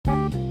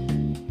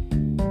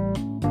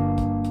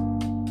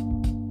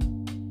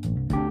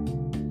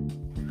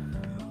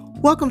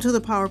Welcome to the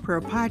Power Prayer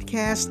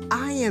Podcast.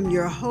 I am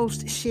your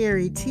host,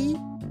 Sherry T,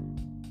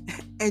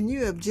 and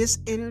you have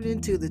just entered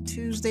into the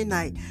Tuesday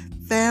night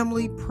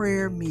family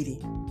prayer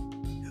meeting,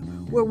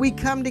 where we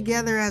come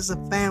together as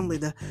a family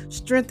to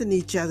strengthen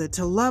each other,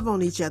 to love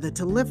on each other,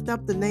 to lift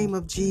up the name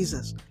of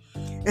Jesus,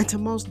 and to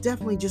most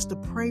definitely just to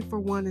pray for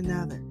one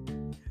another.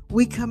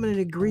 We come in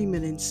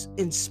agreement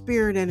in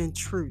spirit and in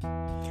truth,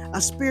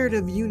 a spirit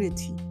of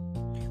unity,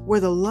 where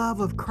the love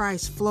of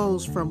Christ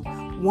flows from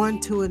one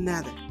to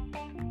another.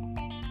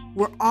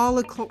 We're all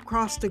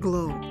across the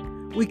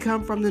globe. We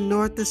come from the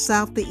north, the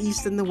south, the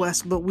east, and the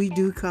west, but we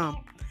do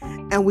come.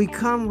 And we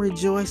come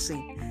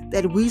rejoicing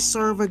that we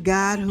serve a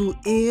God who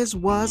is,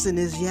 was, and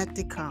is yet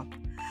to come.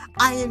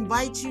 I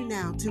invite you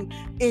now to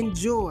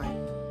enjoy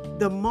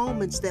the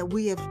moments that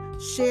we have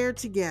shared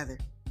together.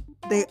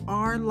 They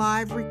are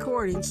live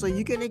recordings, so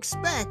you can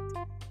expect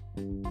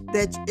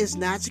that it's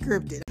not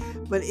scripted,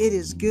 but it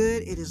is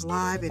good, it is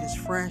live, it is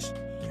fresh.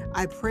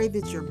 I pray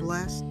that you're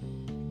blessed.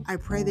 I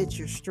pray that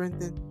you're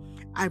strengthened.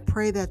 I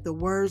pray that the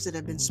words that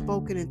have been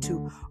spoken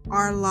into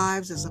our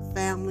lives as a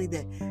family,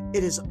 that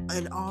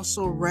it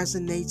also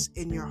resonates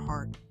in your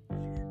heart,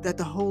 that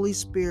the Holy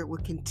Spirit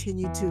will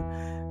continue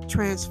to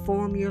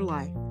transform your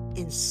life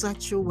in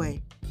such a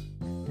way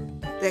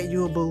that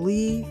you'll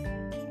believe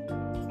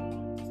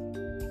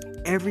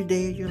every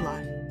day of your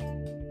life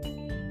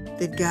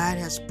that God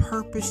has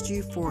purposed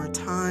you for a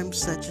time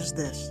such as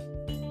this,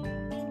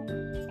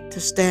 to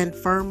stand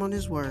firm on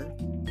His word,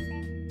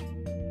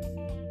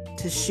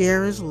 to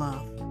share His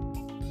love,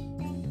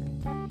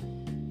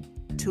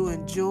 to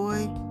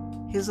enjoy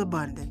His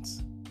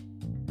abundance,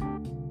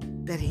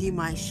 that He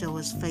might show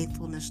His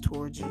faithfulness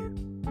towards you.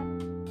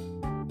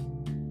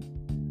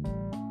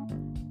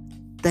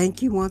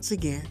 Thank you once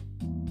again,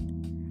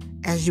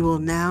 as you will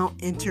now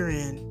enter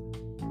in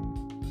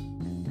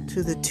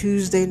to the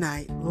Tuesday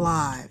night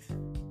live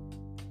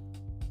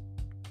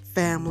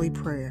family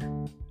prayer.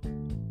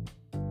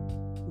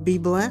 Be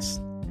blessed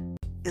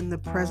in the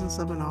presence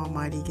of an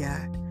almighty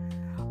God,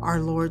 our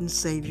Lord and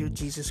Savior,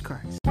 Jesus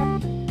Christ.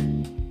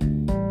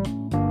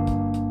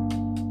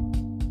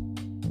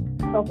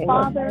 So,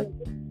 Father,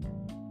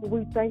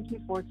 we thank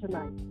you for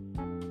tonight.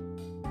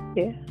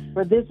 Yes.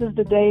 For this is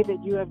the day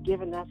that you have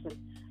given us. And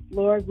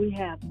Lord, we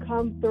have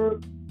come through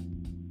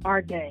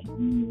our day.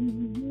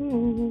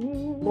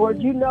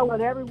 Lord, you know what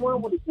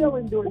everyone was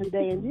feeling during the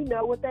day, and you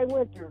know what they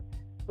went through.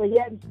 But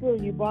yet and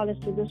still, you brought us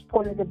to this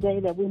point of the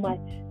day that we might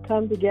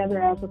come together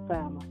as a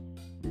family.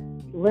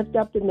 Lift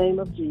up the name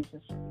of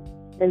Jesus.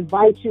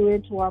 Invite you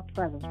into our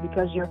presence,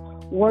 because your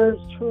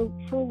words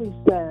truly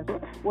says,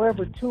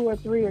 wherever two or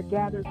three are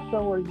gathered,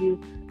 so are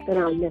you in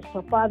our midst.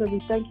 So, Father,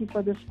 we thank you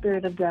for the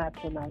Spirit of God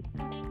tonight,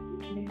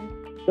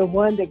 the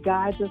one that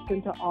guides us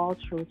into all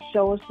truth.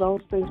 Show us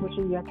those things which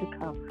are yet to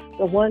come,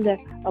 the one that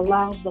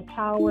allows the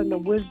power and the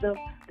wisdom,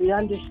 the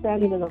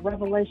understanding and the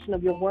revelation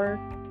of your word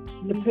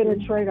to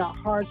penetrate our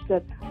hearts,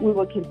 that we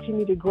will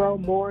continue to grow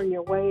more in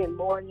your way and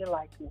more in your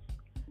likeness,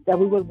 that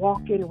we would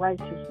walk in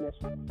righteousness,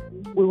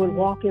 we would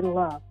walk in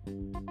love,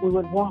 we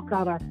would walk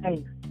out our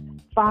faith.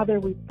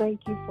 Father, we thank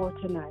you for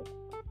tonight.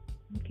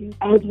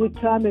 As we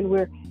come and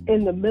we're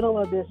in the middle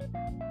of this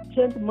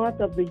 10th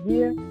month of the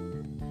year,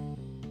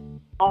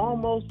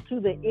 almost to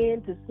the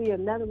end, to see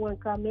another one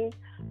come in,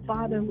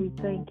 Father, we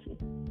thank you.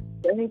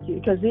 Thank you.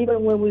 Because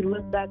even when we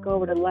look back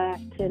over the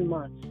last 10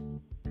 months,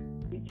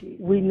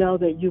 we know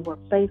that you were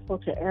faithful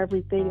to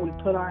everything we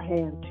put our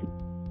hand to.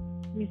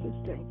 Jesus,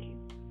 thank you.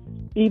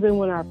 Even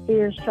when our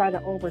fears try to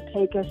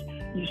overtake us,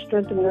 you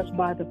strengthen us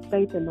by the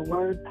faith and the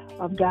word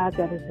of God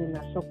that is in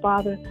us. So,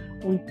 Father,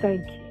 we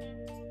thank you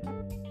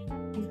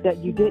that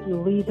you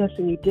didn't leave us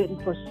and you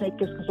didn't forsake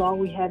us, because all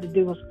we had to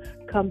do was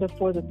come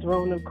before the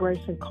throne of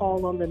grace and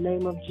call on the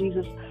name of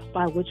Jesus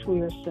by which we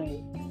are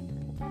saved.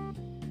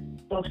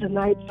 So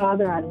tonight,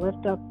 Father, I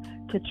lift up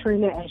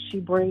Katrina as she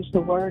brings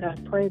the word. I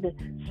pray that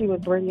she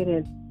would bring it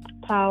in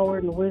power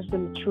and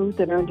wisdom, truth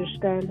and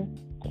understanding.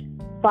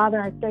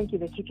 Father, I thank you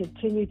that you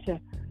continue to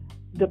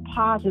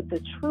deposit the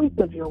truth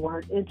of your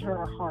word into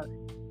her heart,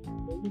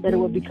 that it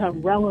will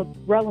become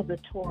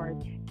revelatory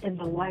in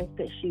the life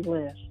that she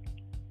lives.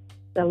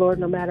 That, Lord,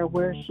 no matter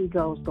where she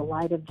goes, the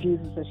light of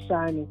Jesus is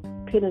shining,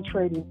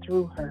 penetrating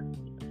through her.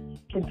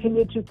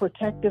 Continue to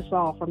protect us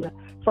all from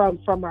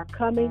our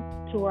coming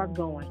to our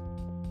going.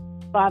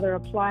 Father,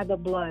 apply the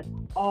blood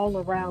all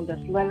around us.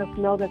 Let us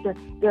know that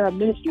there are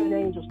ministering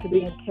angels to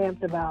be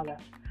encamped about us.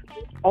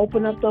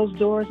 Open up those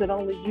doors that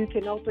only you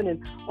can open,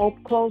 and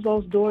close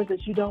those doors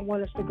that you don't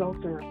want us to go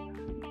through.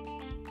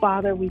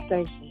 Father, we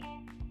thank you,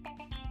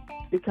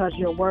 because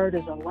your word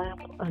is a lamp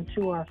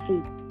unto our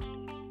feet.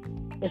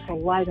 It's a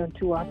light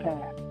unto our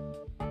path.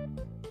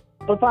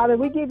 But Father,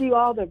 we give you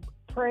all the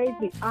praise,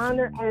 the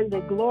honor, and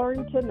the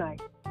glory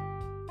tonight.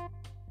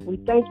 We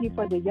thank you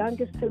for the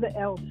youngest to the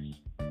eldest.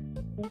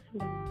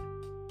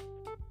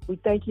 We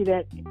thank you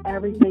that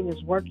everything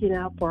is working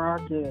out for our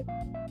good.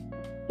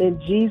 In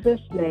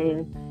Jesus'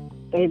 name,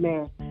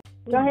 amen.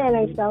 Go ahead,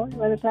 Aunt Stella.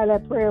 Let us have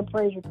that prayer and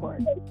praise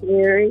report.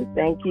 Sherry,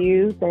 thank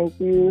you.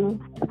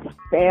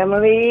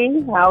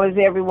 Family, how is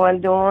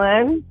everyone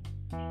doing?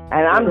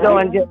 And I'm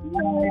doing just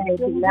fine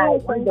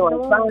tonight. I'm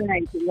doing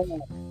fine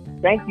tonight.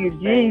 Thank you,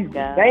 Jesus.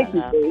 Thank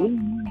you,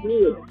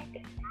 Jesus.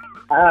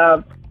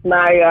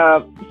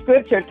 My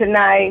scripture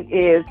tonight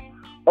is,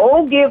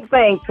 "Oh, give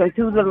thanks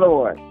unto the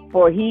Lord,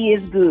 for he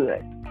is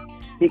good,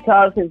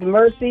 because his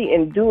mercy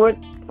endureth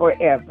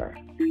forever."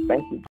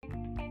 Thank you.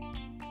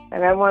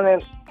 And I want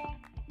to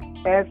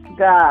ask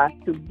God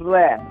to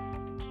bless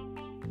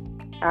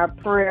our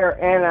prayer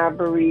and our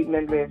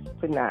bereavement list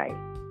tonight.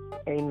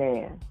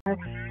 Amen.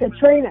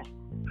 Katrina,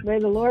 may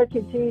the Lord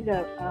continue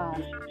to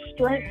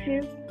stretch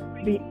you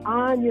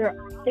beyond your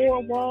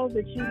four walls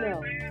that you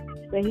know.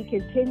 May he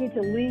continue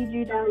to lead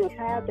you down the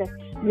path that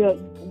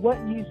what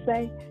you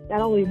say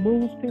not only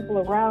moves people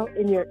around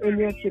in your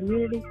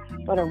community,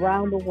 but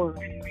around the world.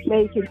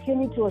 May he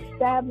continue to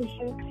establish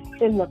you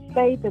in the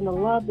faith and the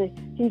love that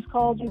he's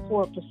called you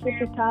for a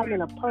specific time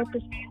and a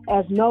purpose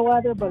as no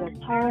other but a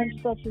time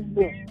such as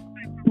this.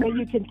 May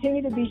you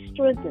continue to be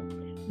strengthened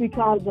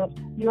because of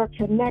your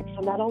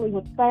connection, not only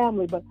with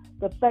family, but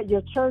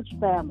your church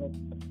family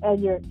and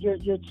your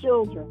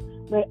children.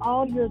 May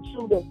all your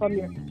children,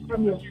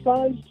 from your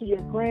sons to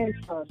your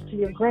grandsons to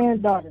your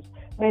granddaughters,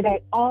 may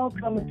they all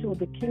come into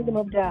the kingdom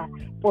of God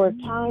for a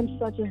time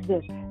such as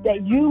this,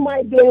 that you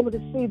might be able to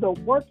see the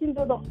workings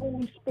of the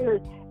Holy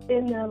Spirit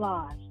in their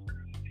lives.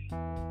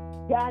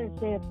 God is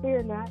saying,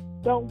 fear not,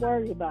 don't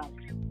worry about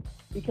it,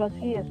 because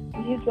he's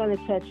going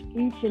to touch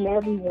each and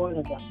every one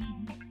of them,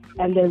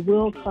 and they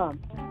will come,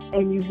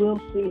 and you will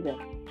see them.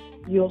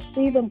 You'll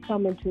see them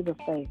come into the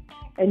faith,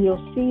 and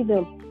you'll see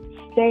them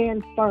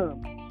stand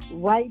firm.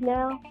 Right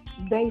now,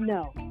 they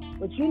know.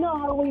 But you know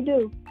how we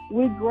do.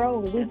 We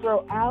grow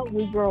out,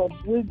 we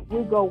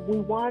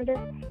wander,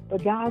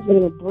 but God's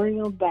going to bring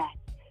them back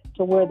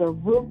to where the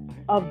root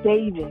of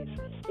David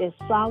is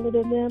solid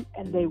in them,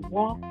 and they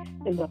walk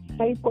in the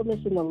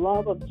faithfulness and the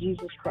love of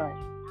Jesus Christ.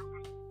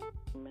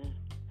 Amen.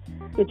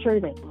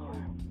 Katrina,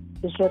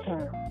 it's your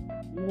turn.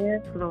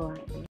 Yes, Lord.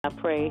 I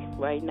pray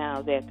right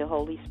now that the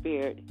Holy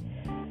Spirit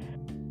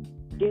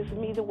gives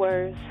me the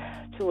words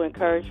to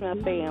encourage my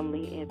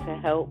family and to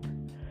help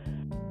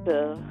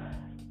to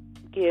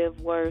give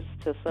words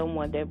to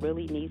someone that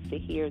really needs to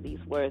hear these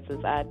words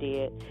as I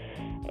did.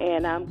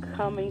 And I'm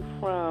coming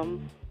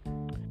from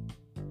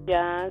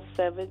John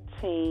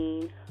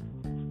 17,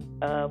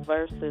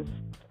 verses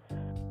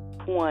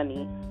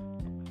 20,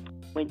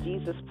 when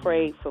Jesus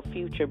prayed for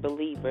future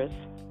believers.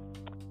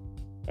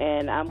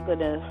 And I'm going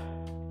to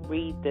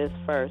read this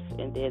first,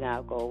 and then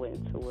I'll go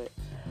into it.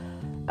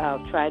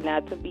 I'll try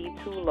not to be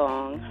too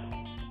long.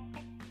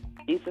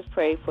 Jesus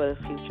prayed for the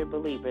future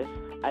believers.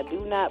 I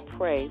do not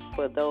pray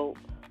for those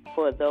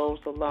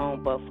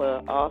alone, but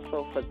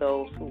also for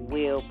those who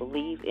will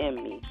believe in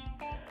me.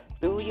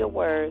 Through your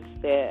words,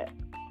 that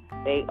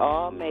they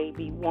all may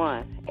be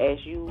one,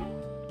 as you,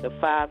 the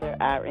Father,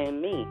 are in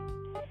me,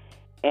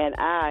 and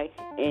I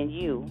in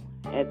you,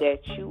 and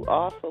that you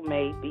also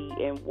may be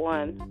in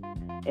one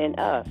in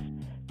us,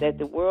 that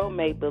the world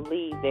may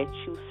believe that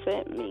you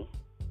sent me.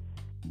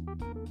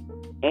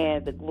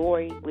 And the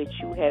glory which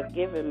you have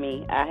given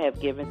me, I have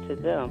given to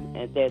them,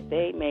 and that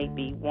they may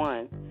be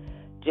one,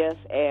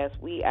 just as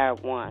we are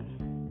one,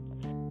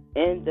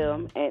 in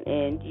them and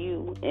in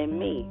you and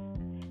me,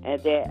 and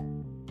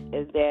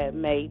that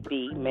may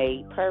be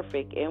made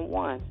perfect in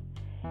one,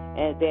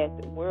 and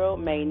that the world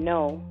may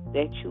know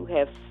that you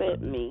have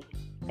sent me,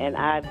 and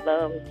I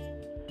love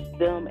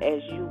them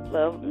as you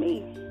love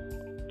me.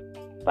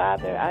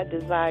 Father, I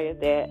desire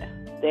that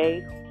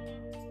they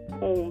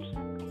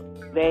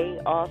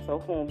also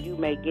whom you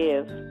may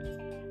give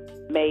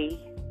may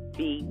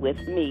be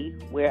with me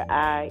where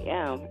I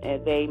am,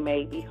 and they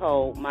may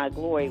behold my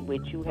glory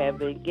which you have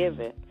been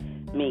given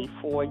me,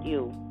 for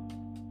you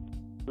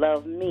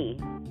love me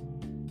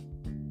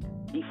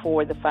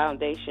before the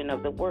foundation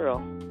of the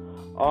world.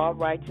 All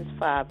righteous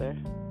Father,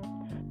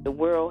 the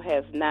world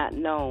has not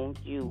known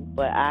you,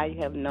 but I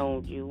have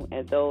known you,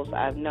 and those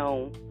I've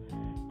known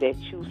that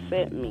you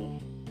sent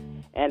me,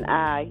 and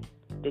I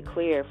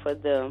declare for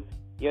them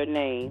your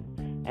name,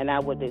 and I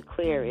will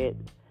declare it,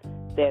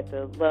 that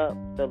the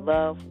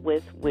love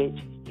with which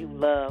you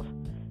love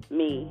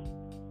me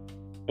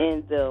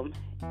in them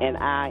and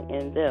I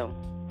in them.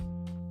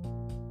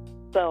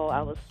 So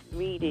I was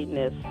reading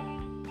this.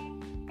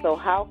 So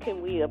how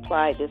can we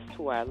apply this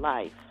to our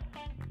life?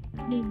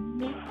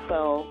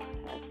 So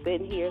I'm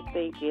sitting here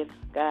thinking,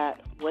 God,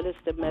 what is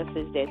the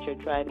message that you're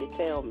trying to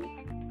tell me?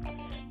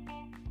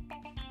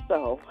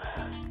 So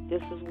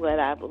this is what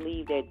I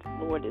believe that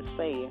the Lord is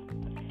saying.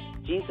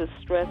 Jesus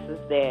stresses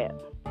that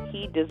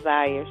he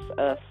desires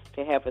us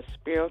to have a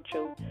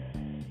spiritual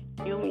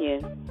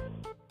union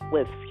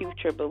with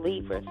future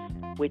believers,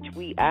 which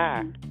we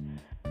are,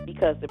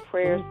 because the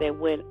prayers that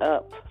went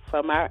up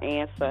from our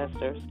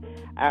ancestors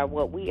are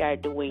what we are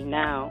doing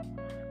now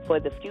for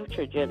the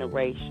future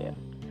generation,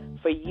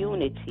 for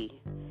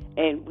unity,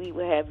 and we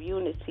will have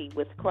unity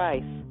with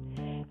Christ.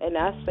 And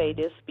I say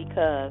this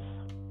because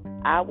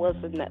I was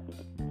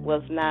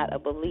not a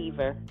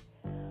believer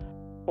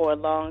for a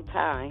long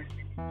time.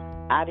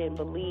 I didn't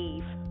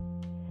believe.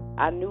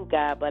 I knew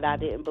God, but I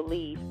didn't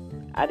believe.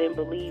 I didn't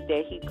believe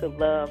that he could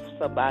love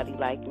somebody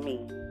like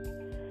me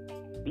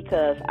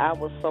because I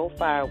was so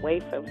far away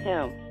from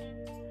him.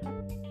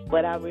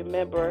 But I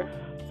remember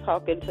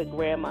talking to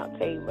Grandma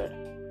Taylor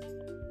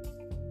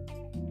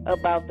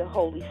about the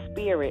Holy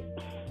Spirit,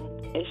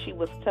 and she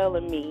was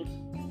telling me,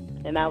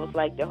 and I was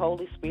like, the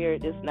Holy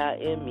Spirit is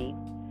not in me,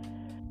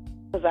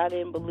 because I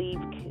didn't believe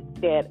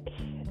that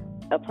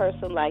a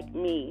person like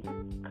me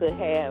could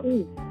have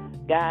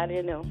God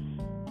in him.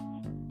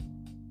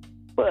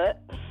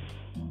 But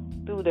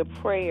through the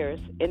prayers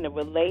and the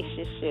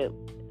relationship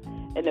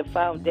and the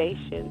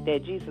foundation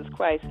that Jesus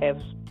Christ has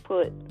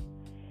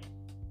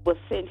was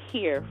sent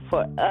here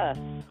for us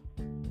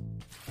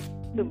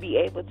to be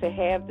able to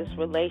have this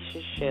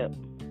relationship,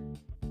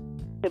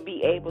 to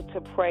be able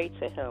to pray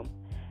to him.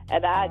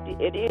 And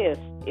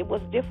it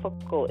was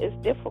difficult.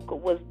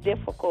 Was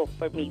difficult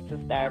for me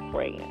to start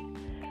praying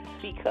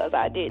because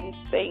I didn't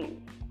think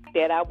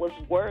that I was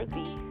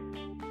worthy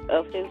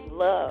of his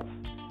love.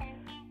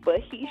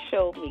 But he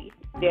showed me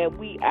that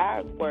we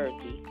are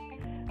worthy.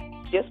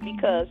 Just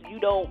because you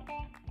don't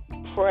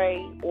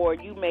pray or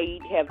you may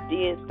have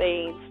did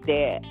things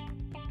that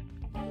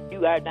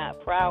you are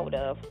not proud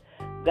of,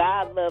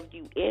 God loved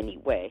you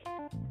anyway.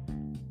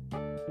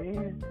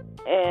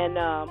 And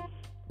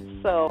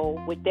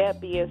so with that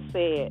being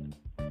said,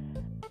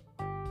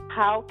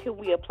 how can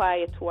we apply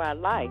it to our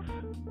life?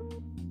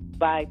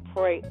 By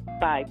praying,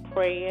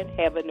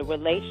 having a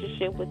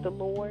relationship with the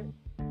Lord,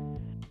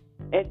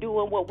 and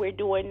doing what we're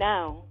doing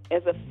now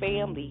as a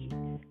family,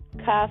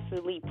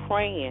 constantly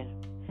praying,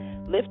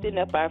 lifting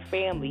up our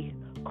family,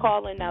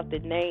 calling out the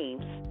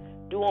names,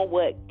 doing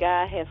what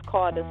God has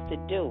called us to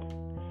do.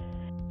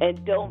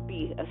 And don't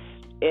be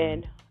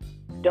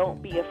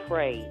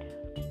afraid.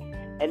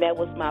 And that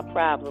was my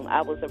problem.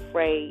 I was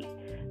afraid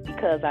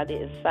because I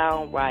didn't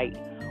sound right,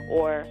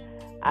 or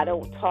I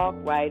don't talk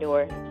right,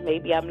 or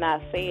maybe I'm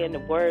not saying the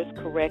words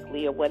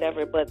correctly or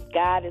whatever, but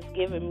God has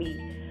given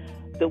me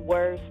the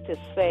words to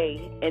say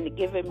and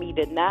giving me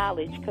the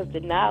knowledge, because the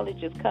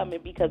knowledge is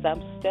coming because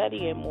I'm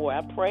studying more,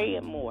 I'm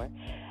praying more.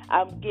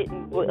 I'm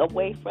getting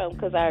away from,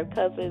 because our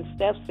cousin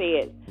Steph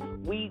said,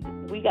 we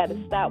got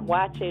to stop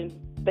watching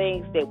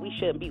things that we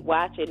shouldn't be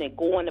watching and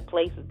going to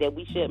places that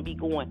we shouldn't be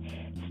going.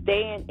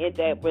 Staying in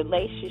that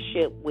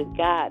relationship with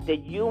God, the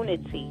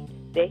unity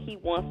that he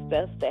wants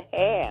us to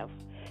have,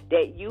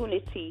 that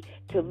unity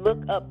to look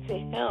up to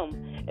him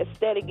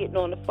instead of getting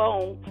on the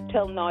phone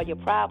telling all your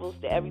problems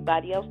to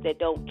everybody else that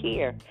don't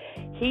care.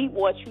 He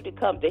wants you to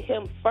come to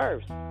him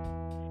first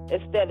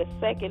instead of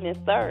second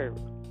and third.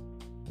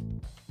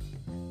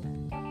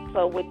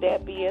 So with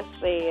that being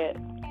said,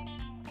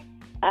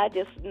 I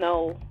just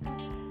know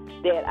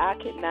that I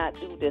could not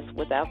do this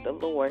without the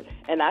Lord,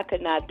 and I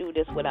could not do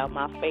this without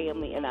my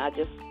family, and I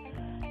just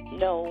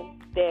know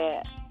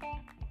that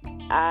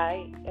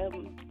I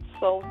am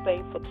so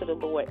thankful to the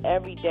Lord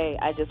every day.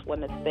 I just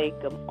want to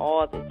thank him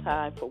all the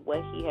time for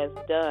what he has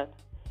done,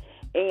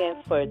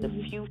 and for the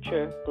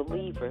future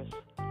believers,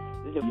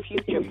 the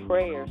future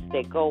prayers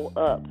that go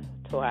up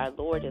to our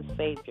Lord and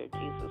Savior,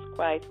 Jesus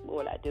Christ.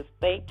 Lord, I just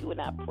thank you and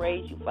I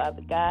praise you,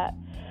 Father God.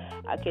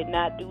 I could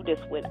not do this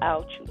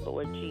without you,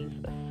 Lord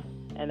Jesus.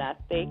 And I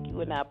thank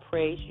you and I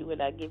praise you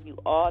and I give you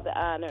all the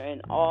honor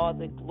and all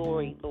the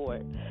glory,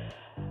 Lord.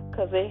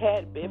 Because it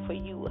had been for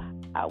you,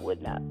 I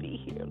would not be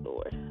here,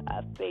 Lord.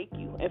 I thank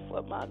you. And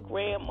for my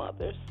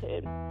grandmothers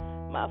and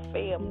my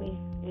family,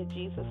 in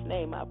Jesus'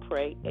 name I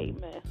pray.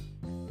 Amen.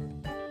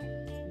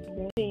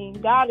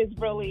 God is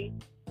really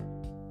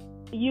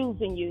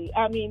using you.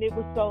 I mean,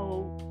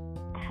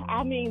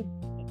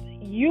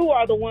 you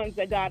are the ones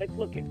that God is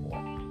looking for.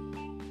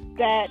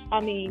 That,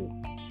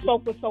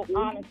 spoken so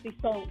honestly,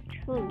 so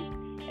true.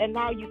 And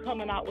now you're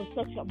coming out with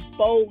such a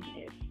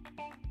boldness.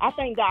 I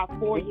thank God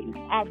for you.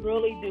 I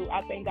really do.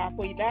 I thank God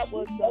for you. That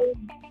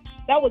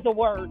was a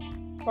word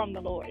from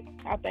the Lord.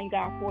 I thank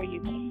God for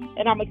you.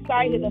 And I'm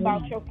excited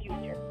about your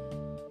future.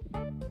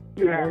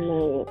 Yes.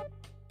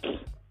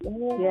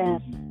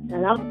 Yes.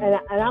 And I'm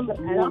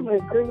going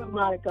to agree with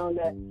Monica on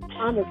that.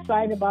 I'm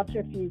excited about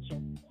your future.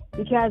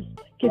 Because,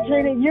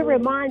 Katrina, you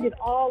reminded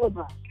all of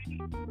us.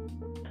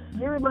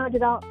 You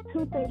reminded us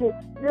two things.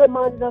 You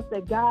reminded us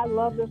that God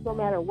loves us no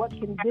matter what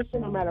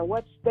condition, no matter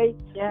what state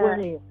we're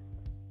in.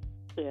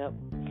 Yep.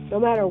 No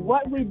matter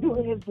what we do,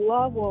 his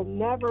love will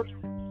never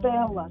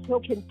fail us.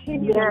 He'll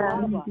continue to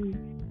love us.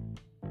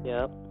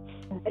 Yep.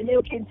 And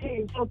he'll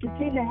continue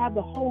to have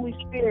the Holy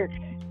Spirit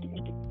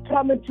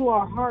come into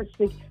our hearts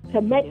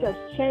to make us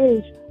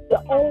change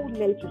the old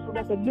nature so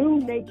that the new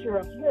nature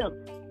of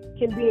him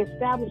can be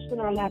established in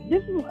our life.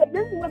 This is what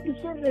the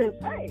scripture is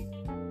saying.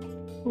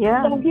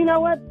 Yeah. So you know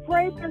what?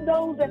 Pray for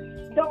those that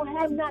don't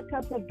have not,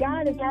 because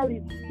God has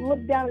already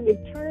looked down in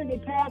eternity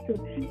past,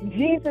 and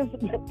Jesus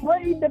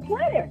prayed the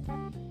prayer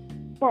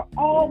for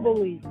all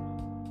believers.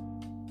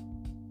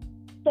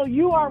 So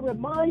you are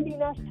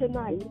reminding us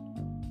tonight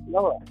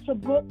Lord. To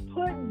put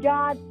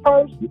God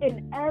first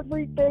in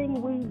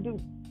everything we do.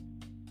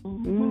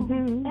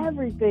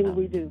 Everything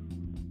we do.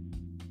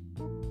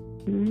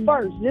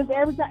 First, just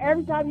every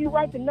time you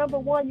write the number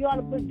 1, you ought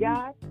to put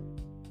God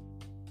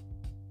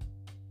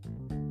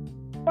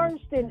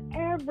first in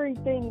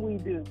everything we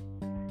do.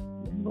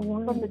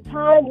 From the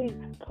time we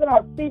put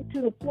our feet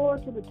to the floor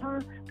to the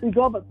time we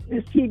go, but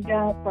just keep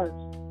God first.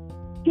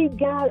 Keep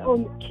God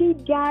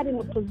in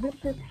the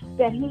position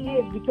that He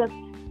is, because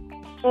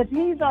if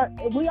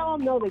we all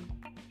know that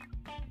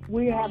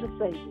we have a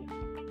Savior.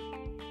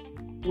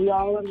 We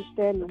all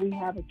understand that we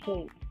have a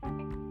King.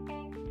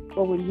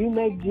 But when you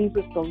make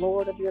Jesus the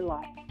Lord of your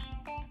life,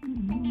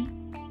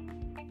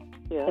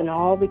 and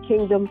all the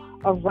kingdom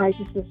of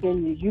righteousness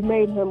in you, you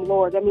made Him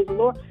Lord. That means,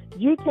 Lord,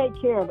 you take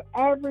care of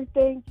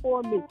everything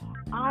for me.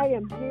 I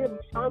am here.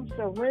 I'm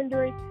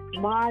surrendering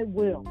my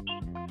will.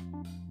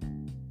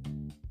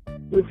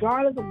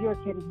 Regardless of your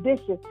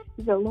condition,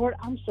 you say, Lord,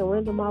 I'm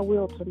surrendering my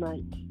will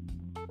tonight.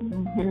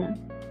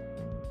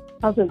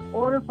 Because in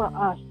order for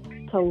us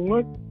to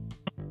look,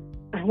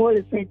 I want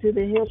to say, to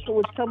the hills for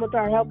which cometh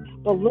our help,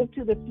 but look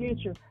to the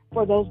future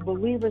for those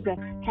believers that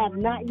have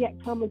not yet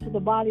come into the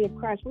body of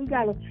Christ. We've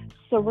got to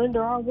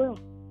surrender our will.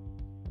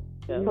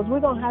 Because we're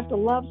going to have to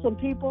love some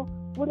people.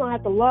 We're going to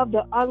have to love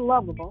the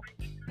unlovable.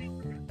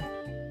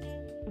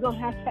 We're going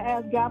to have to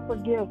ask God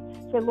forgive.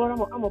 Say, Lord, I'm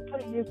going to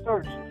put you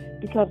first,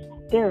 because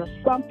there is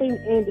something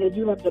in that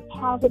you have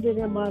deposited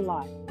in my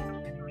life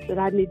that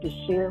I need to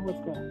share with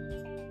them.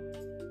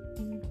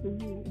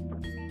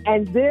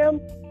 And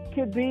them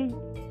could be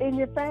in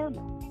your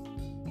family.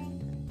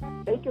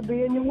 They could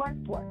be in your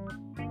workplace.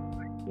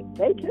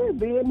 They could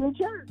be in your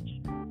church.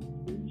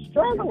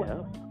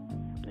 Struggling.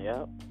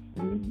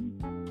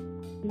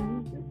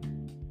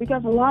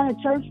 Because a lot of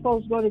church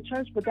folks go to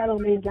church, but that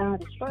don't mean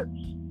God is first.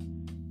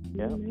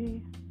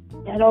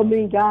 That don't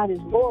mean God is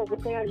Lord.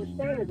 What they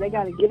understand is they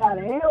got to get out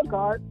of hell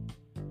guard.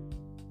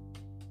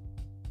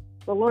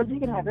 So, Lord, you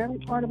can have every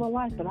part of my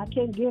life, but I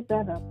can't give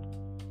that up.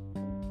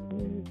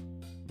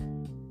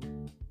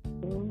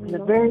 And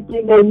the very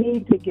thing they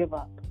need to give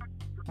up,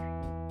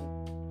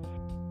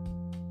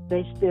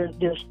 they're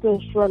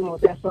still struggling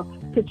with that. So,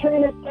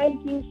 Katrina,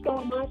 thank you so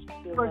much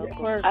for saying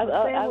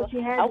what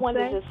you had to say. I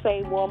wanted to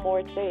say one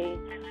more thing.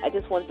 I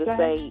just wanted to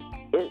say,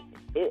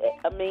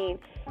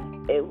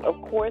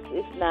 of course,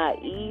 it's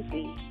not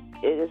easy.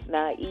 It is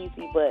not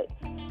easy, but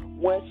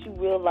once you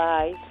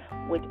realize,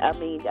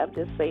 I'm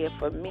just saying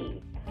for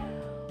me,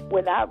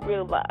 when I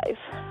realize,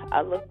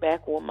 I look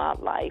back on my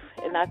life,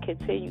 and I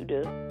continue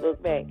to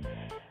look back,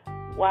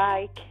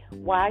 why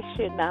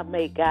shouldn't I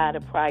make God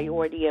a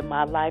priority in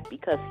my life?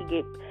 Because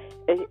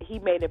He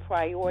made a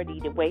priority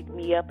to wake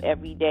me up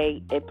every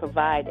day and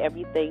provide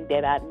everything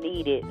that I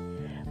needed,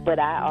 but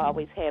I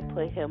always had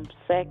put Him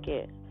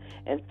second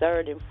and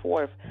third and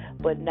fourth.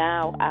 But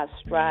now I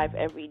strive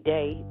every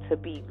day to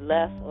be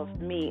less of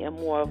me and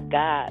more of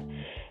God.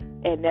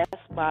 And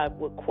that's my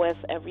request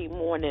every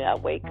morning. I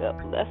wake up,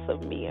 less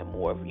of me and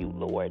more of you,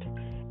 Lord,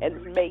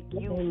 and make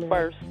you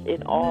first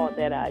in all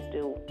that I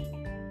do.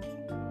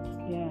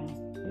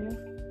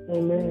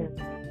 Amen.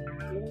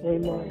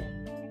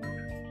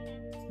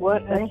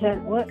 What a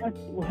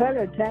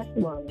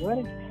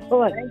testimony.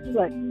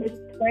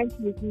 Thank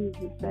you,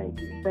 Jesus.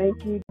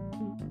 Thank you.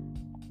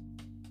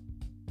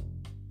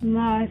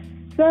 My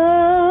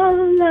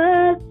soul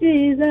loves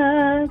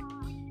Jesus.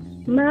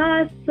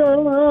 My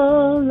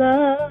soul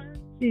loves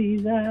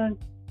Jesus.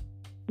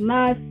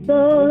 My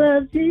soul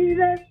loves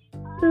Jesus.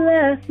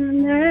 Bless His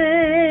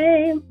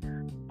name.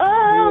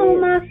 Oh,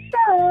 my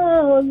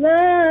soul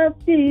loves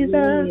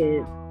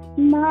Jesus.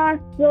 My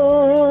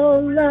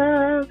soul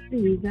loves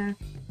Jesus.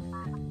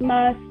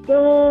 My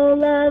soul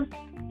loves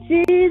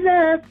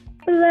Jesus.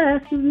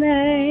 Bless His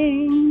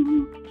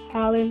name.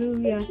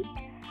 Hallelujah.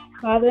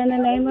 Father, in the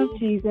name of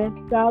Jesus,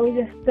 God, we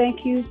just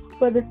thank you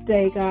for this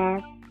day,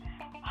 God.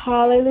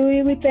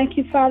 Hallelujah. We thank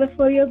you, Father,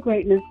 for your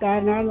greatness, God,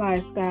 in our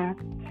lives, God.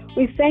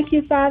 We thank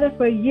you, Father,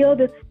 for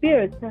yielded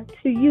spirits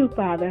to you,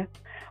 Father.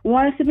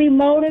 Want us to be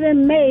molded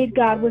and made,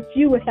 God, what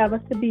you would have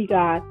us to be,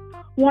 God.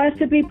 Want us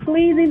to be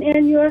pleasing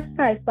in your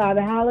sight,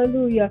 Father.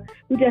 Hallelujah.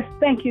 We just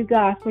thank you,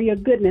 God, for your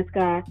goodness,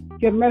 God,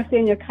 your mercy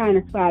and your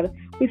kindness, Father.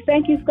 We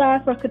thank you,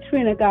 God, for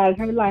Katrina, God, and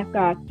her life,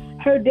 God,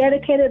 her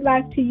dedicated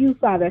life to you,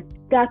 Father.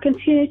 God,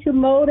 continue to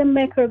mold and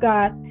make her,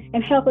 God,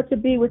 and help her to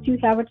be what you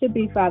have her to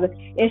be, Father.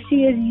 If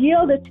she is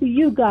yielded to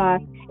you,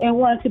 God, and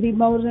wanted to be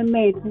molded and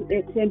made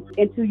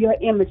into your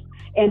image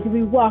and to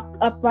be walked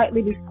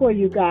uprightly before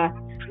you, God.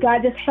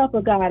 God, just help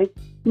her, God.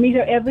 Meet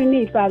her every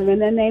need, Father. In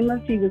the name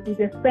of Jesus, we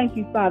just thank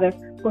you, Father,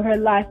 for her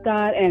life,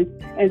 God, and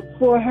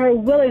for her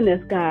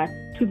willingness, God,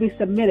 to be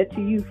submitted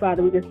to you,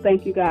 Father. We just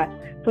thank you, God,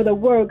 for the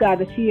word, God,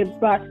 that she has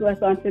brought to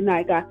us on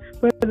tonight, God,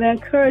 for the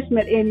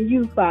encouragement in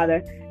you,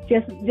 Father.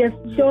 Just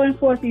showing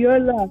forth your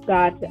love,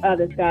 God, to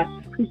others, God.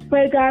 We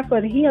pray, God, for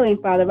the healing,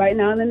 Father, right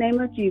now in the name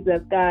of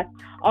Jesus, God.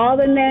 All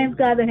the names,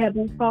 God, that have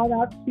been called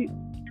out to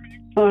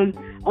on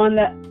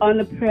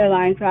the prayer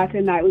line, God,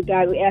 tonight.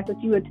 God, we ask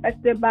that you would touch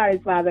their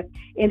bodies, Father,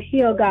 and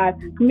heal, God.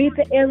 Meet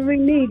the every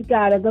need,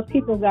 God, of the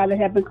people, God, that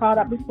have been called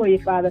up before you,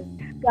 Father.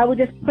 God, we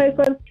just pray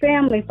for the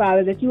family,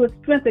 Father, that you would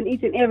strengthen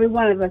each and every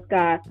one of us,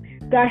 God.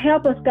 God,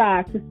 help us,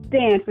 God, to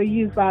stand for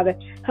you, Father.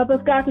 Help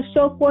us, God, to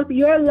show forth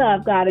your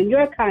love, God, and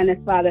your kindness,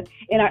 Father,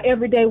 in our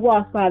everyday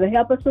walk, Father.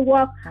 Help us to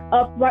walk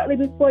uprightly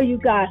before you,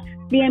 God,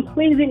 being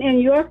pleasing in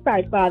your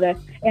sight, Father,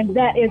 and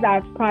that is our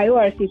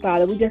priority,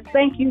 Father. We just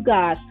thank you,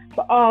 God,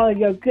 for all of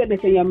your goodness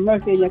and your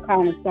mercy and your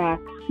kindness, God.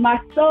 My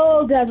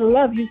soul does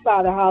love you,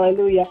 Father.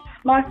 Hallelujah.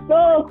 My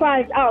soul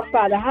cries out,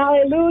 Father.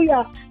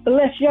 Hallelujah.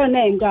 Bless your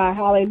name, God.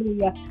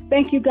 Hallelujah.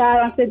 Thank you, God,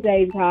 on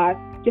today, God.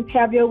 Just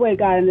have your way,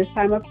 God, in this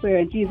time of prayer.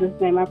 In Jesus'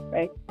 name I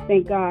pray.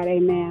 Thank God.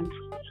 Amen.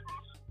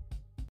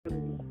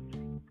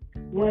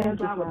 Well, as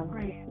I was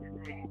praying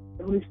today,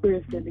 the Holy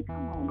Spirit said to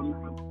come on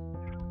tonight.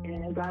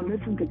 And as I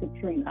listened to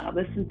Katrina, I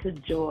listened to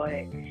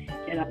Joy,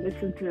 and I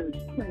listened to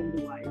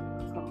Clinton's wife, I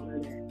call her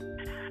that.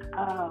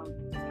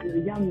 The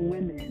young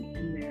women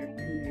in their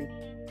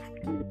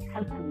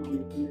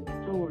testimonies and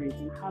their stories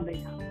and how they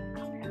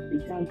have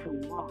begun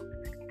to walk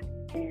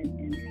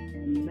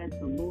and let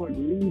the Lord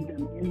lead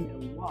them in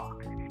their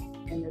walk.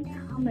 And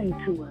they're coming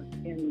to us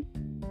in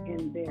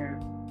their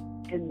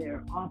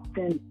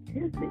authentic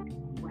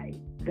way,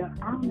 their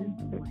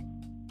honest way.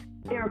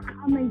 They're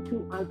coming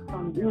to us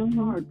from their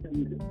hearts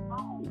and their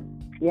souls.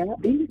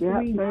 These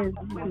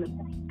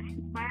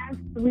last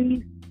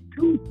 3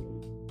 Tuesdays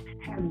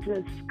have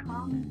just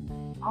come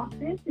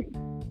authentic,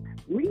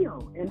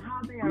 real, in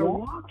how they are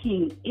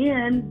walking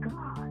in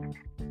God.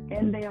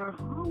 And they are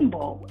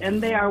humble,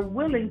 and they are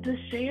willing to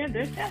share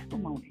their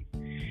testimonies.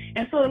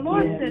 And so the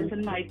Lord said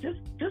tonight,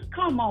 just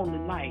come on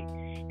tonight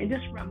and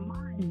just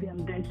remind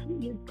them that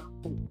He is the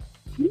hope.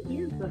 He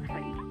is the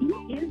faith.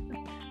 He is the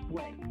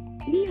way.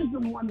 He is the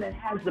one that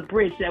has the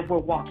bridge that we're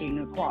walking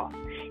across.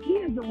 He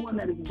is the one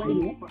that is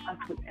waiting for us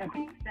with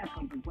every step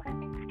of the way.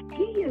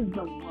 He is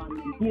the one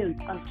that gives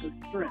us the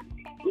strength.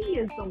 He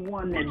is the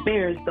one that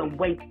bears the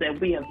weights that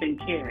we have been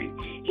carrying.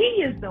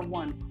 He is the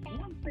one.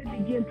 Once they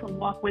begin to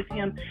walk with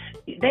Him,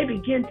 they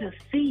begin to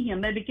see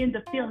Him. They begin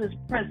to feel His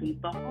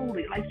presence, the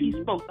Holy, like He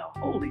spoke, the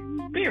Holy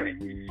Spirit.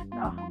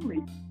 The Holy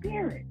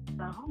Spirit.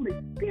 The Holy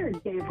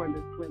Spirit gave her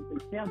the strength to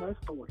tell her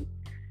story.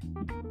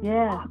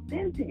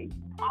 Authentic,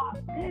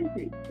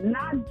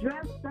 not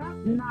dressed up,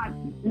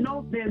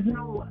 there's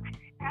no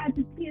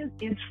adjectives.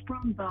 It's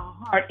from the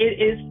heart.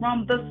 It is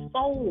from the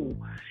soul.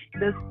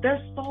 Their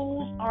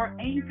souls are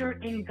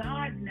anchored in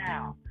God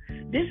now.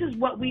 This is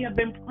what we have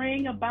been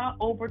praying about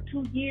over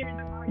 2 years.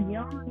 Our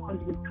young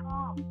ones would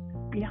come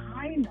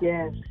behind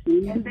us.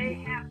 And they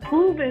have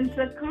proven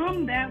to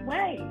come that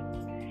way.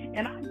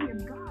 And I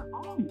give God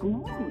all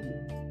glory.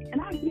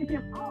 And I give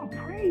Him all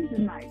praise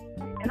tonight.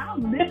 And I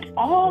lift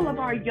all of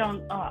our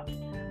young up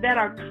that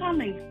are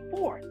coming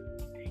forth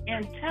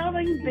and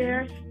telling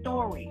their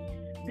story.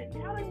 They're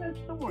telling their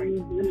story,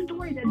 the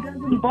story that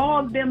doesn't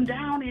bog them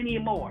down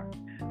anymore.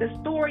 The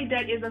story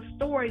that is a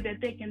story that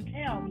they can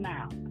tell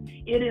now.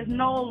 It is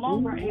no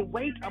longer a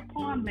weight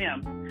upon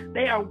them.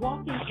 They are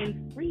walking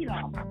in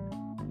freedom,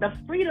 the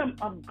freedom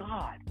of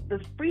God, the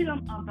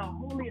freedom of the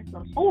holiest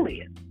of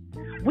holiest.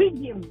 We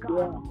give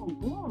God all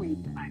glory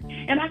tonight.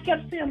 And I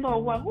kept saying,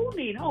 Lord, well, who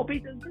need hope? He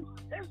says,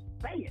 just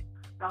say it,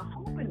 the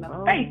hope and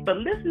the faith. But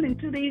listening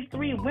to these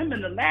 3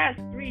 women, the last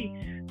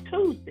 3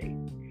 Tuesdays,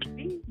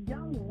 these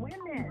young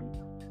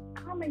women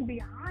coming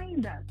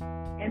behind us.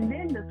 And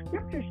then the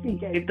scripture she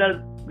gave,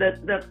 the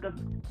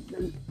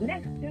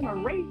next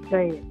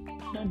generation,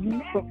 the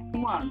next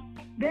one,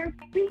 they're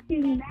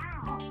speaking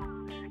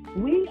now.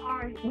 We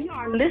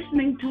are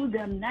listening to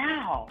them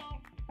now.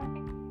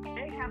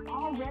 They have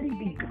already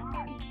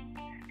begun.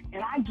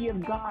 And I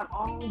give God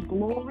all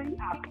glory.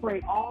 I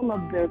pray all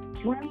of their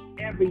strength,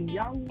 every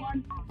young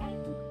one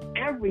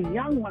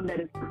that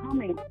is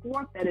coming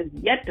forth, that is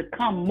yet to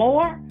come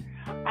more.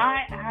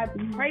 I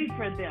pray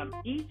for them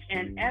each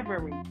and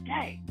every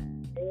day.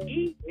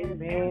 Each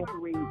and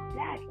every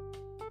day.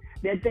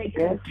 That they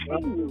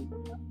continue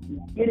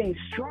getting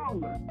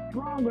stronger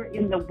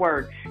in the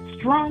word,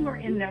 stronger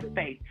in their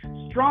faith,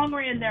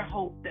 stronger in their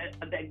hope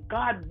that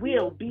God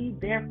will be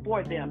there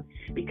for them,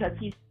 because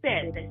He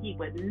said that He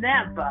would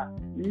never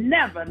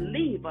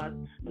leave us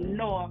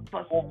nor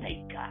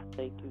forsake us,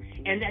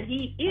 and that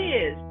He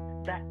is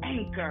the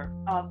anchor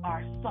of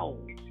our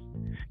souls.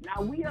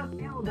 Now we of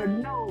elder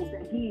know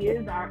that He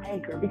is our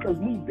anchor because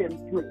we've been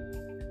through.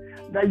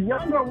 The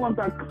younger ones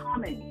are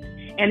coming,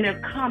 and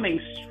they're coming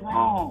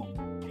strong.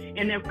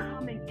 And they're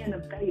coming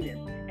innovative,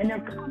 and they're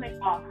coming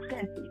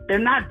authentic. They're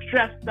not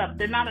dressed up.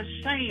 They're not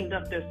ashamed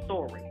of their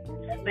story.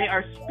 They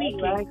are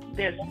speaking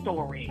their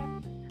story.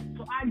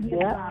 So I give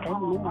God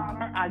all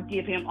honor. I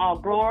give Him all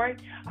glory.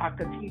 I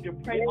continue to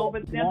pray over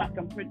them. I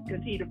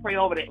continue to pray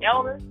over the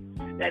elders,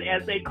 that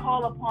as they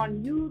call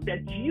upon you,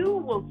 that you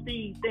will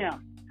see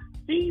them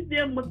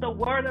with the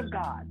word of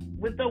God,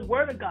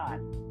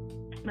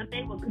 that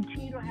they will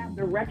continue to have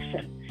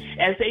direction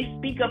as they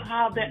speak of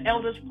how the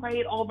elders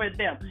prayed over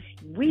them.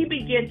 we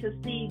begin to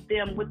seed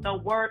them with the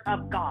word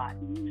of God,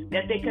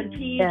 that they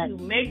continue to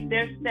make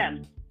their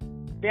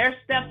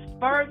steps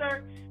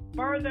further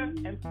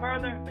and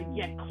further, but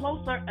yet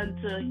closer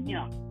unto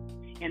Him.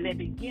 And they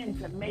begin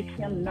to make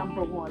Him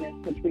number one, as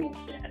Katrina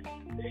said.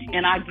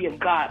 And I give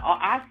God,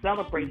 I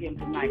celebrate Him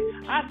tonight.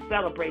 I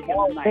celebrate Him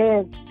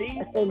tonight.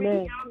 These three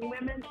young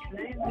women in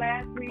these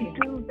last 3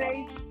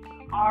 Tuesdays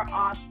are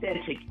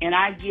authentic. And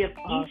I give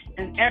each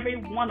and every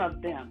one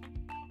of them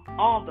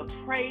all the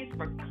praise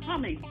for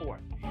coming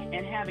forth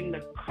and having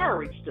the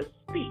courage to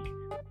speak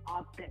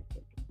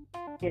authentic.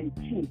 In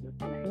Jesus'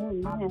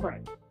 name, I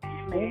pray.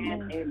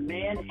 Amen,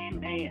 amen,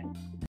 amen.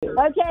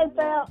 Okay,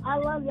 Phil, I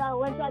love y'all.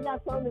 Once I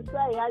got something to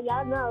say,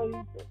 y'all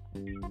know.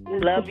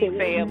 Love you,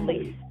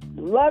 family.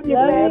 Love you,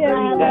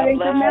 family. God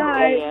bless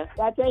you.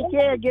 God take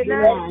care. Good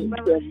night.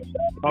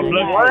 God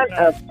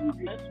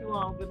bless you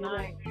all. Good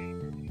night.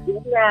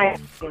 Good night.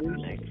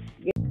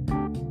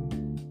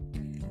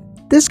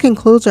 This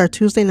concludes our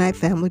Tuesday night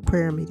family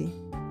prayer meeting.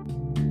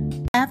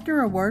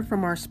 After a word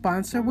from our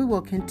sponsor, we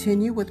will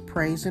continue with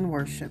praise and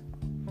worship.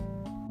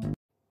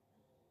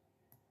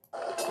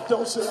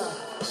 Don't sit down.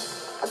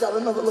 I got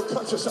another little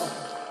country song.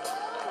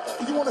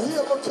 You want to hear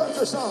a little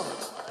country song?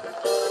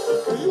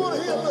 You want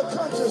to hear a little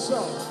country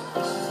song?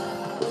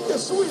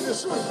 It's sweet, it's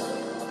sweet.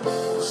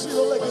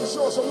 Sheila Lake and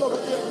show us some love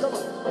again. Come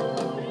on.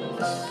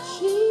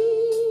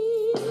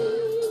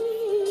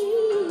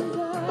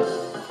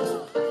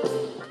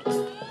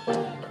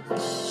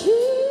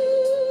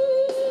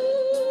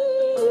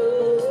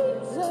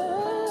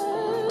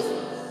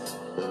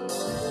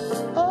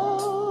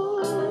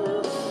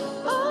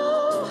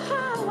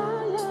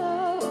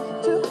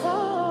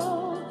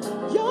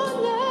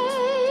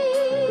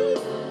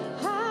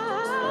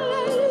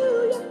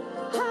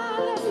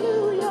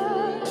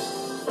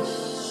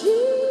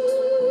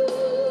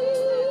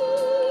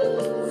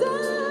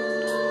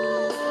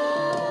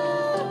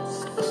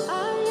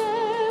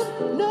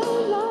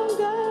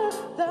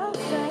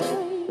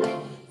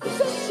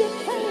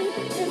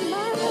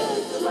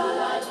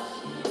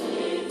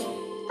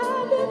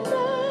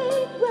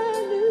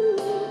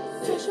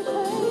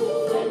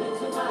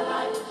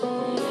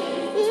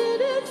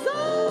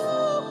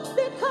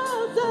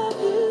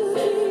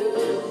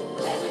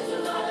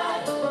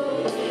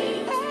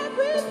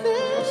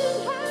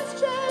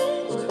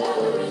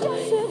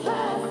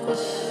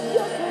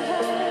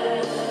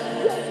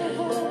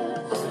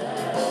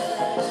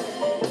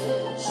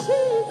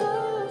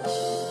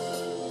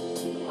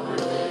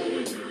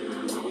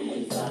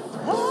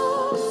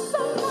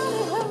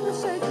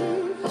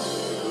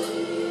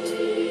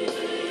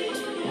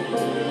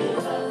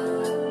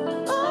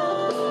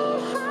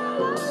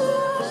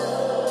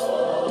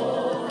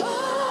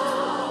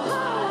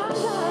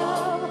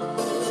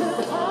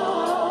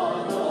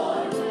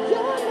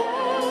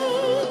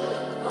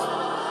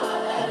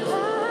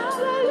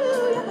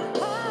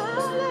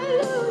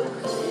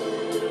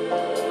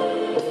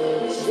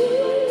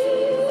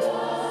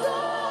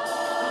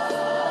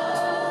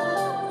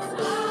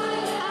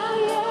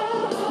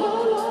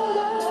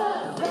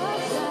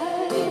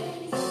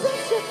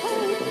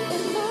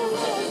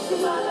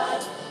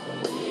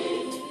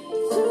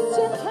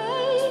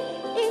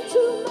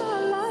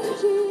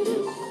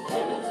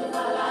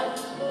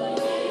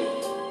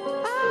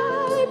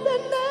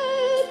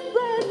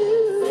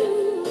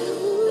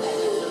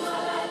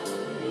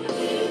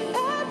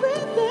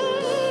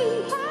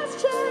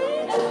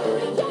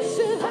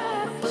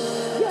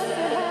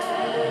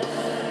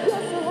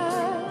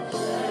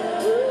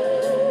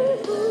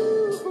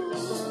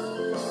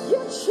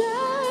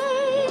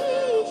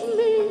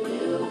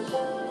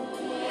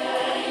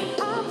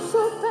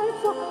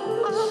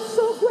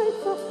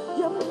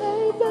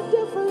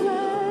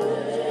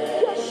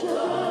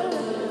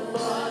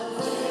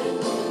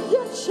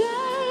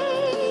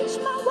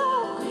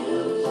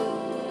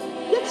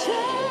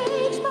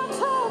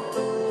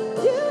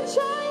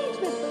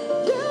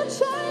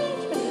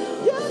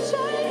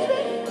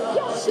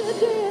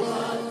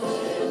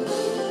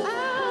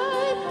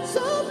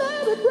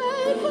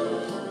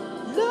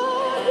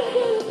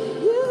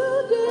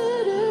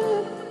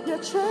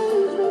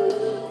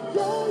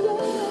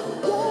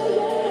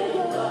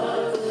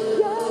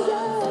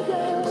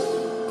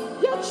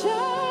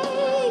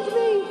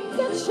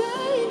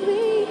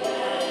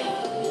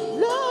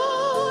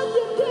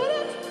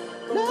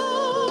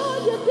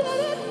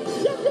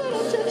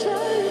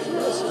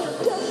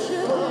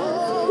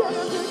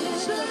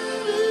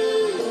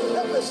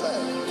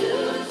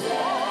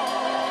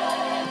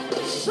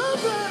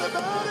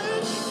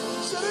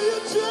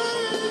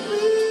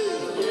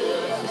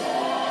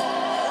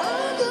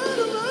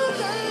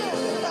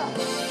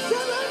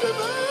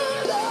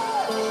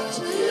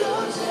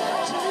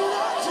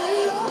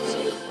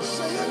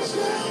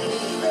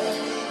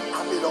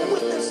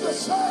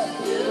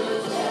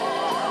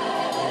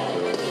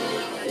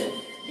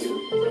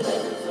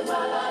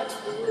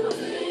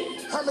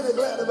 How many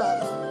glad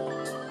about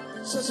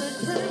it? Since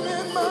it came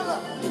in my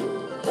life,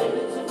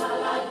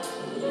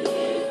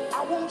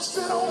 I won't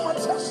sit on my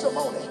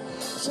testimony.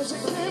 Since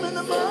it came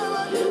into my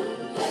life,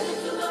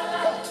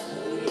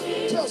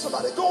 Tell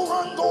somebody, go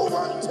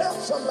run, tell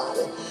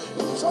somebody,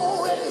 he's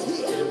already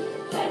here.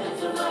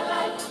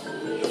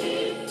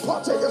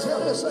 Partakers,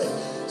 help me say,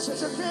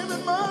 since you came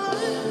in my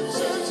life,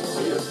 since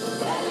you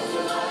came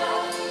into my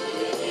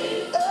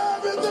life,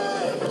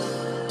 everything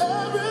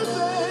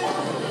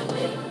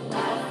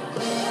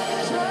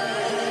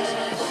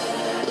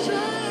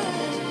change,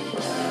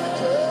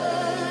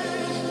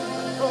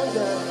 oh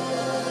yeah.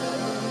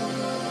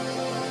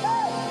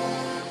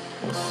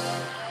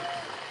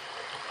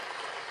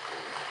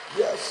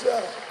 Yes,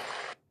 sir.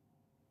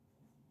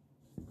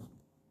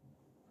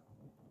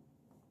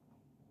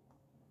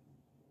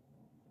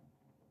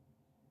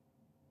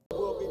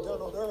 Will be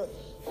done on earth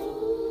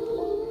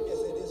as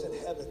it is in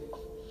heaven.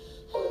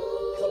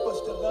 Help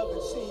us to love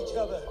and see each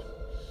other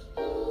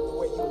the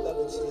way you love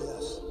and see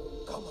us.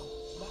 Come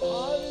on. My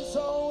heart is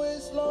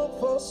always long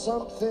for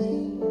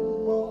something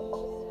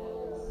more.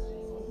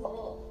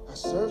 I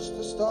search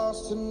the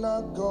stars to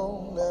not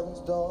go on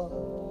heaven's door.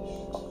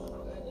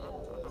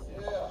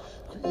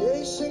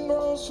 Creation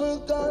groans for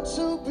God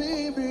to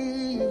be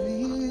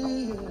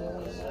revealed.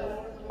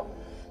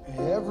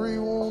 Every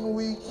wound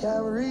we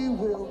carry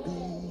will be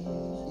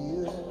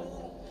healed.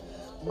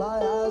 My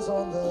eyes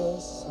on the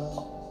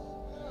sun,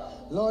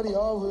 Lord,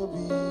 your will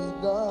be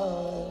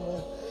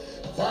done.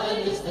 Thine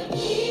is the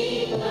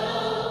kingdom,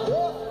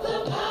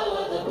 the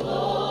power, the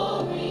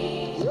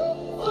glory,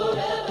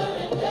 forever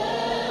and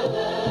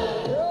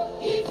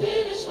ever. He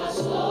finished my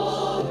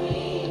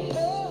story.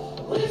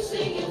 We're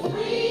singing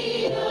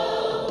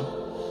freedom,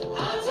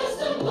 our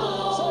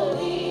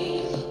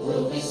testimony.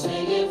 We'll be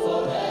singing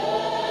forever.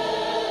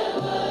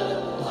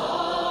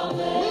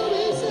 Amen. We'll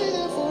be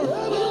singing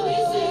forever. We'll be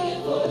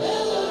singing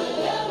forever and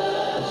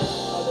ever.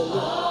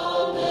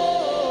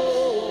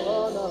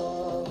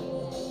 Amen.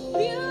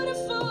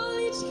 Beautiful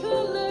each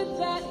color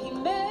that he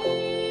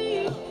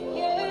made.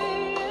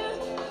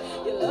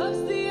 Yeah. Your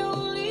love's the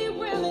only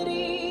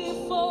remedy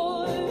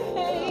for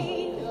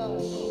hate.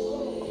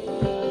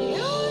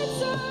 You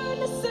return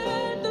to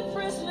set the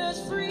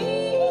prisoners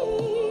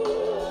free.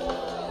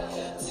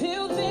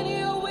 Till then,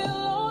 your will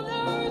on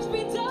earth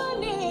be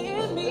done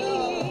in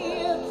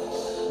me.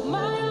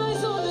 My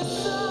eyes on the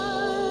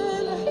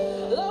sun,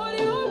 Lord,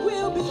 your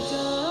will be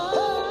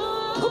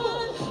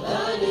done.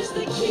 Thine is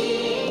the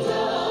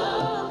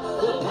kingdom,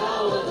 the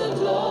power, the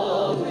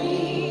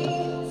glory,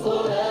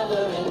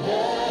 forever and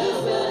ever. He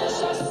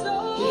finished our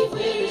story.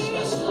 He finished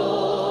my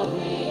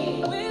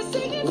story. We're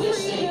singing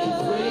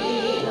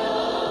freedom.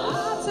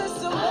 Our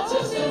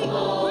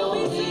testimony. We'll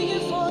be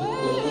singing forever.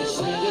 We'll be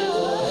singing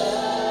forever.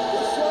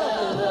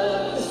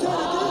 Let's say it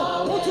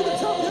again. Go to the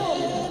top, y'all.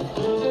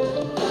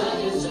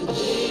 Thine is the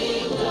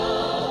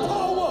kingdom,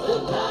 Power the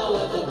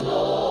power, the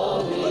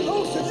glory,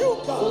 belongs to you,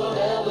 God.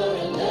 forever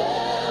and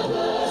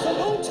ever. It's a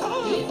long He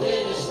time.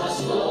 finished my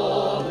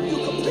story. You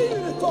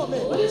completed it for me.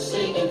 We're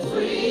singing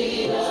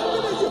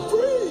freedom. When you're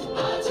free,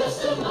 Our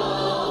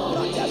testimony.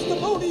 my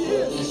testimony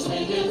We'll be is.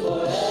 singing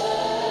forever.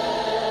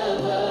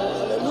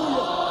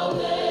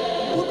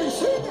 Hallelujah. We'll be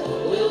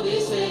singing. We'll be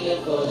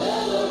singing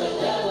forever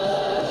and ever.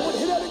 I want to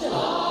hear that again.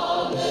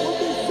 We'll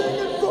be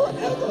singing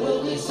forever.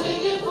 We'll be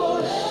singing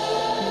forever.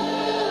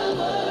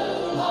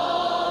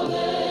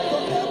 Amen.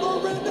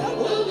 Forever and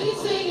ever. We'll be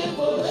singing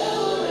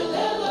forever and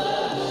ever.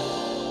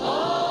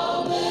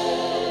 Amen.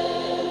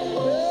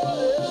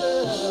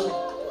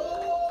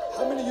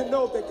 How many of you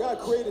know that God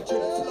created you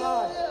to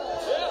fly?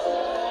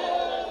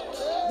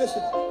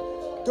 Listen,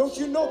 don't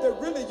you know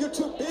that really you're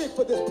too big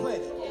for this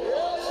planet?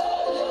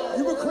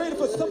 You were created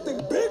for something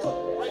bigger,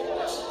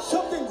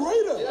 something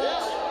greater.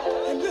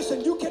 And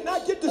listen, you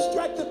cannot get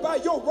distracted by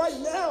your right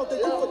now that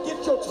you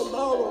forget your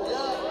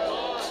tomorrow.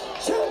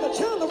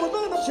 Chandler,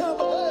 remind him,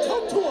 Chandler,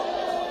 talk to him.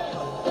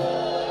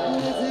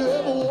 If you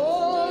ever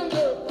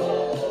wonder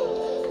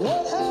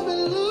what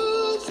heaven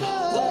looks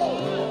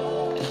like,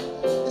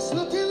 it's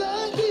looking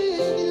like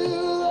me and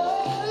you.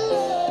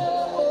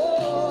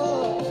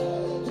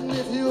 And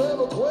if you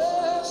ever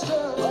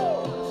question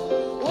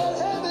what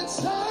heaven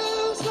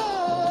sounds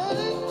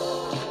like,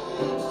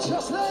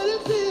 just let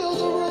it feel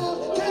the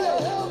room. Can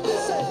you help me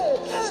say?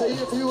 Say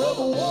if you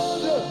ever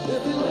wonder,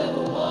 if you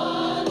ever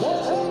wonder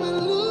what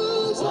heaven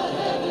looks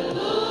like,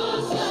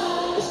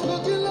 it's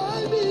looking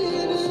like me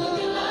and you.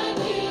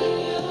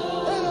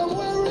 And I'm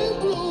wearing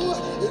blue.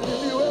 And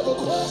if you ever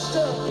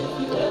question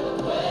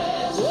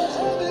what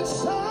heaven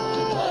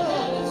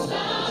sounds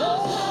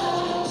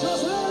like,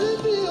 just let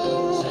it feel the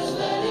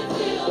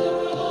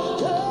room.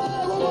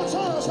 Yeah, one more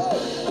time. Say,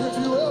 if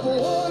you ever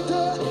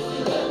wonder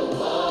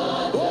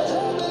what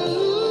heaven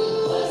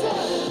looks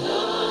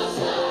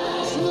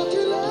like, it's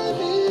looking like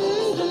me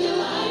and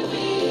you.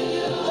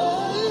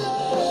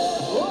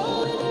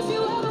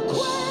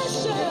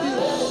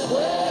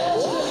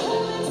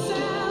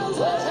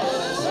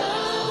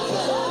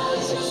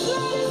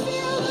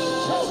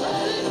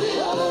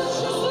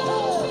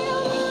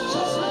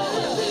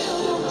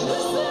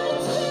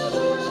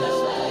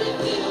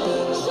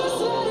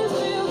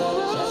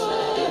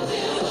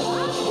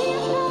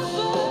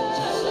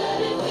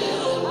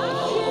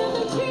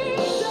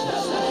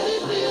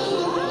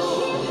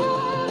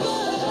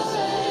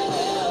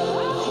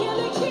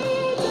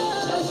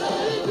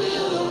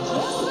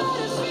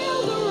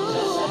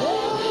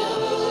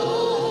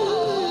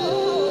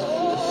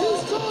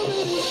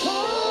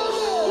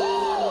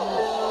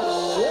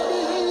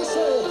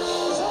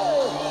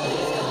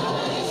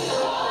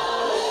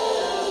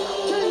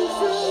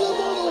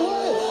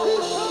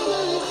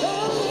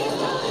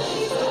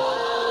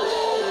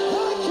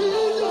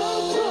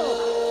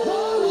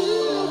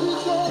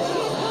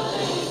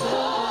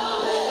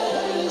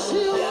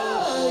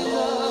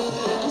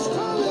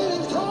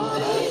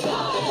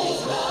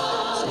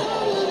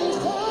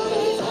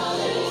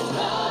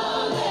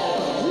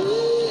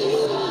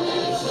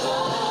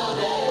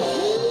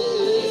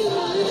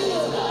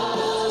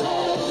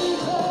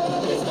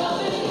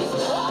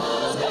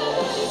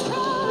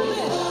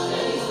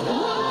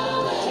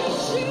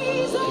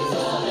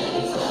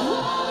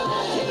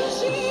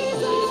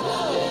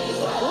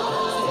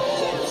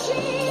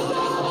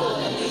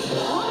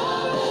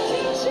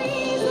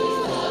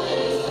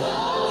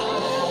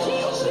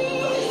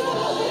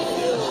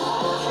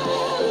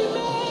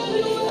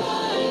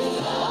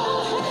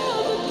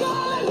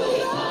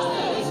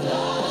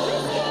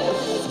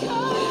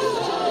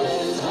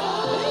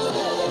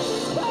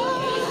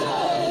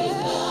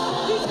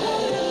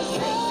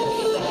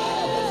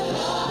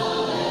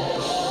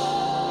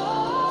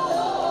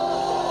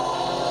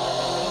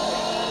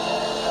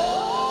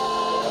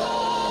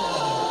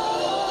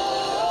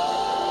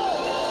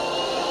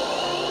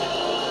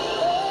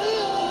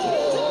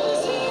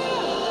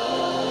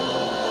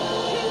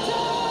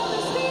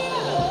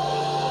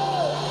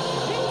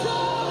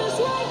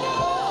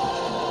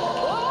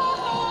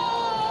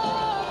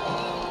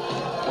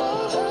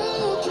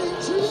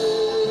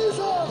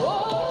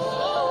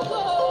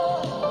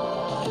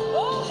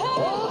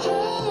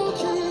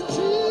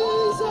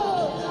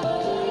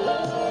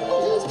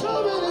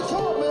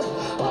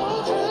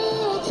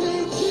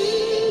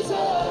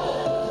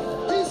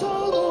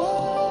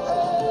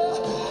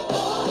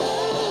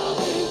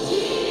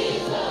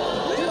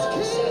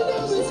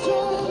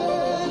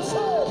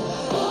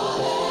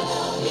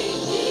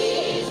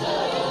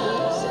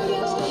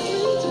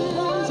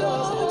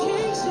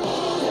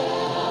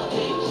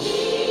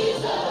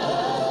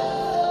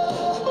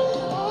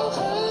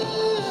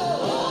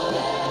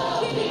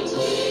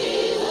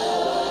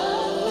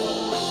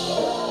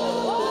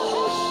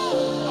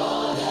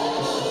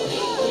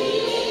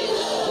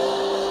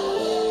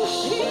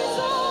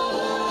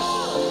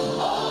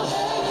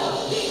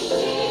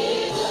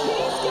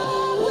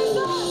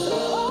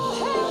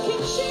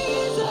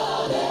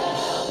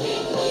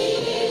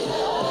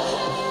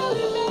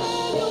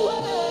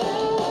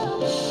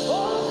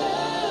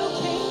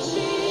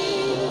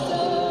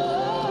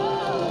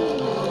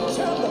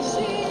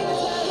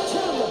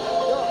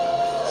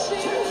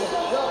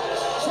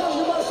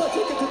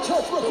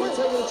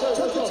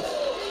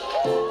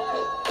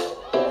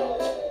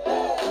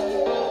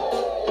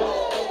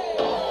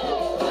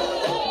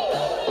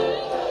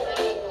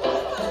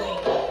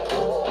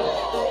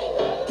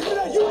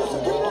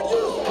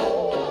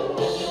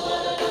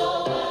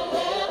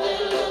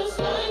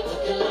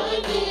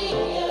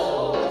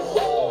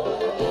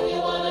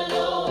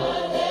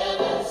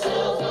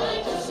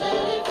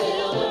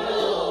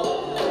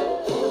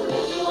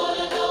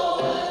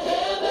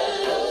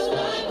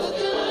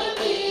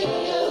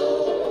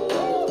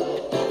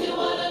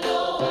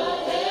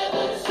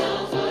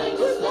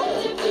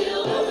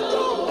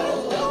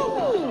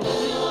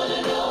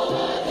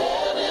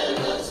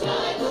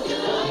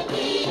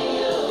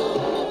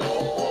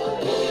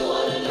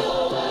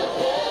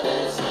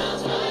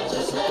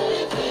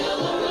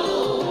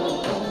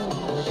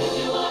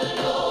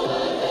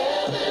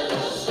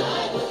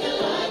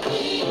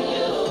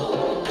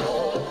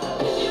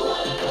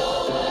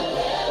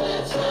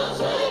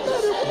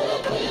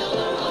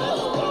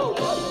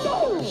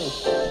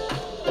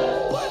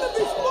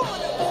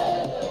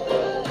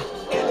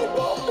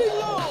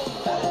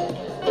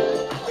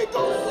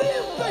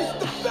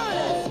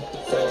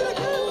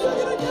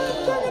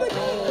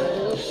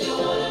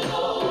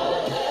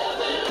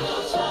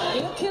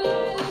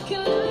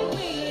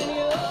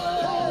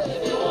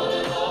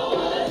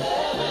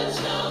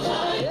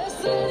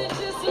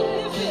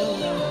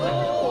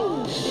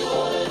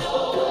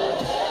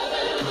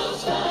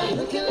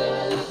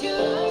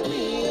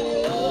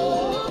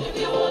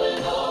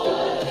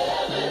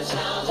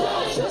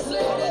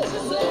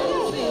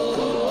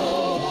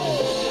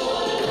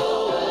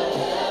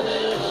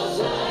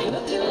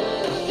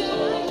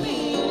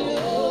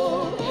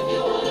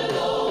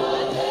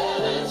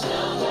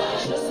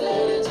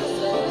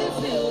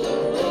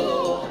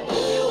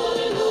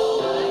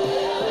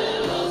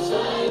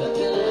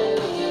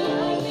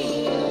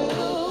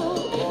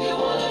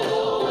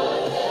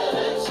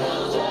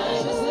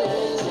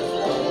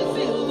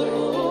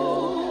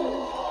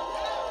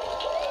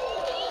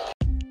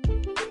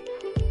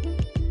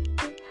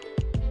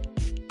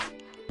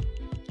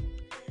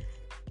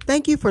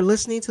 Thank you for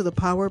listening to the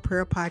Power of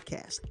Prayer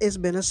podcast. It's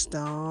been a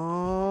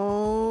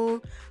stone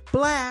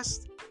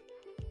blast.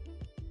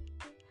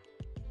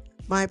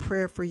 My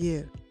prayer for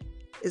you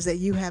is that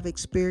you have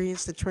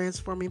experienced the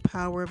transforming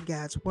power of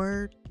God's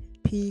word,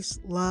 peace,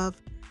 love,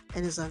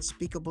 and his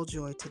unspeakable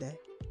joy today.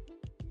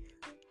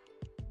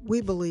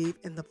 We believe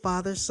in the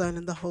Father, Son,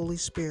 and the Holy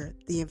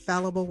Spirit, the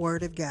infallible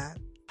word of God,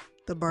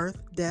 the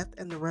birth, death,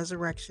 and the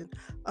resurrection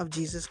of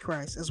Jesus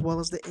Christ, as well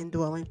as the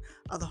indwelling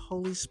of the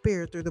Holy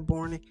Spirit through the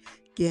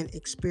born-again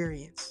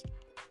experience.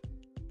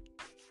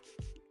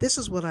 This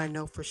is what I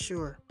know for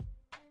sure.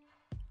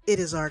 It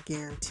is our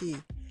guarantee.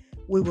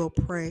 We will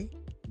pray,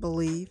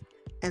 believe,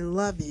 and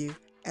love you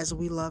as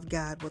we love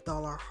God with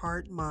all our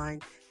heart,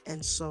 mind,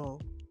 and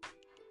soul.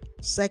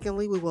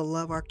 Secondly, we will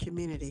love our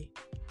community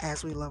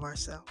as we love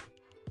ourselves.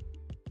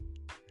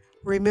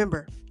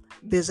 Remember,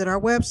 visit our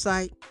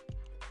website,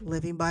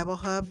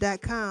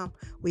 livingbiblehub.com.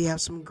 We have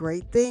some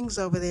great things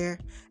over there,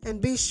 and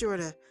be sure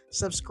to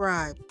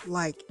subscribe,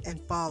 like,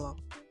 and follow.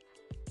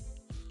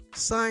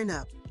 Sign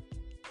up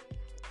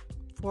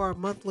for our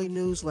monthly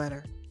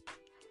newsletter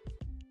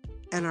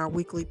and our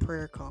weekly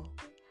prayer call.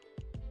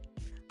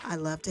 I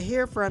love to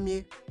hear from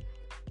you.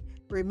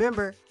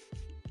 Remember,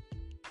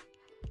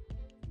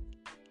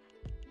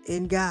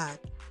 in God,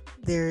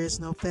 there is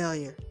no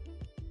failure.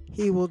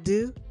 He will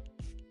do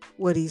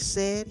what he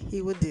said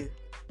he would do.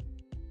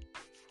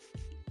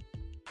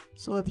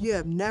 So if you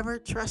have never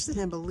trusted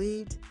and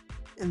believed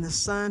in the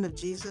Son of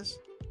Jesus,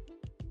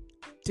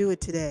 do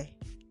it today.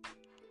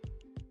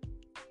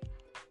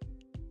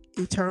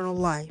 Eternal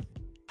life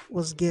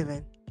was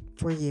given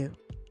for you.